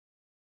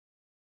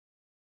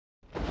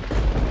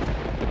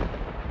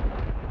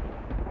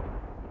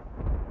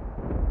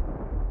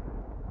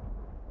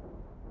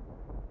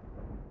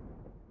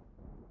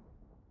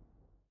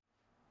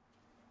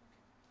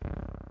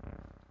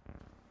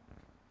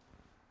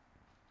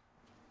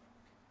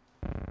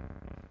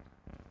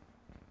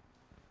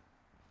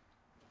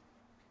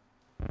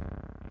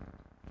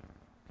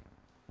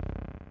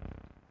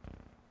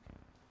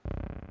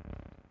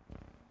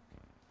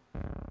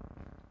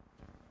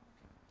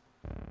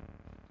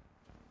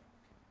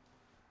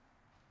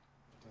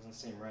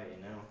doesn't seem right,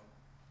 you know?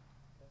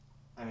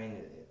 I mean,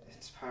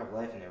 it's part of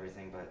life and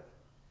everything, but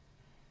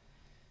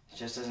it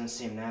just doesn't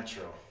seem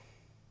natural.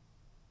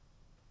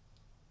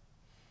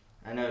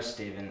 I know,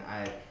 Stephen,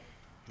 I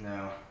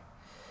know.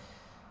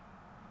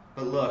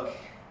 But look,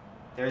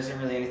 there isn't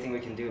really anything we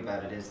can do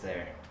about it, is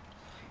there?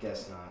 I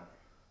guess not.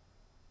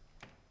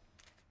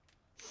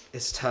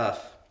 It's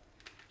tough.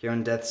 Your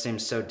own death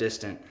seems so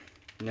distant.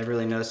 You never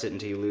really notice it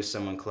until you lose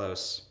someone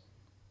close.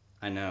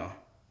 I know.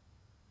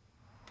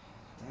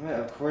 Damn it,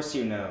 of course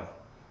you know.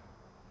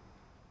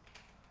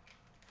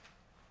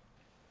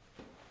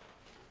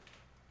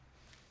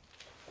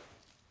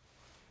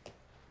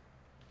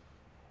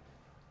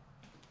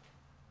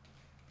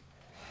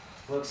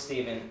 Look,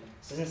 Stephen,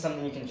 this isn't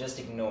something you can just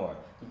ignore.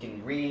 You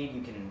can read,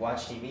 you can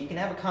watch TV, you can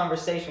have a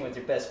conversation with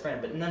your best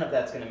friend, but none of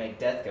that's going to make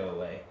death go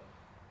away.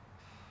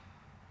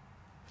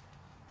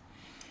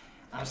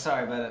 I'm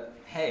sorry, but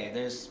hey,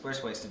 there's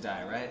worse ways to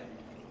die, right?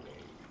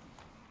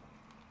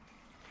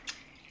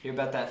 Hear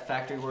about that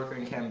factory worker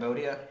in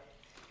Cambodia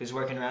who's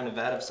working around a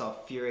vat of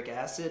sulfuric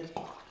acid?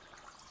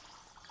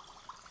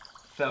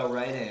 Fell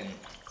right in.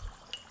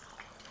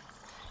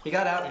 He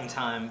got out in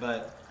time,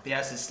 but the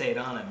acid stayed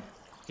on him.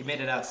 He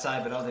made it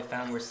outside, but all they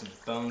found were some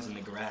bones in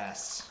the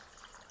grass.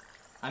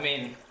 I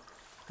mean,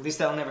 at least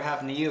that'll never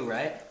happen to you,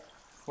 right?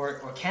 Or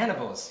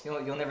cannibals.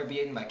 You'll never be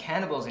eaten by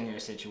cannibals in your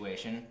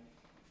situation.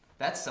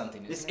 That's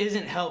something. This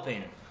isn't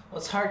helping. Well,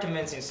 it's hard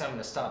convincing someone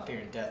to stop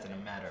fearing death in a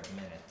matter of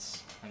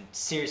minutes. I mean,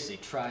 seriously,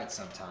 try it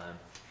sometime.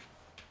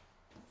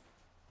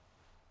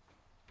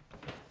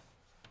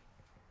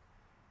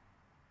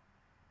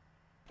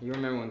 You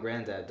remember when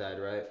Granddad died,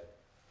 right?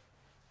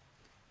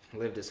 He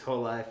lived his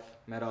whole life,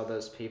 met all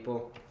those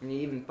people, and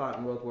he even fought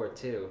in World War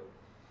II.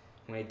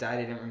 When he died,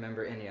 he didn't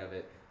remember any of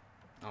it.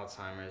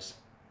 Alzheimer's.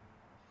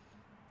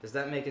 Does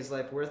that make his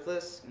life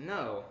worthless?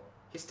 No.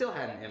 He still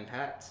had an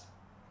impact.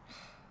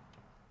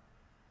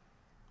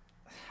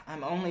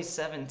 I'm only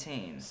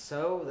 17.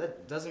 So?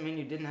 That doesn't mean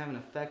you didn't have an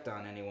effect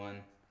on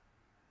anyone.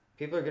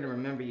 People are gonna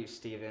remember you,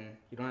 Stephen.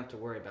 You don't have to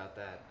worry about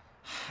that.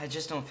 I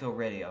just don't feel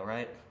ready,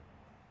 alright?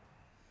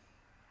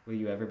 Will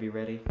you ever be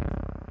ready?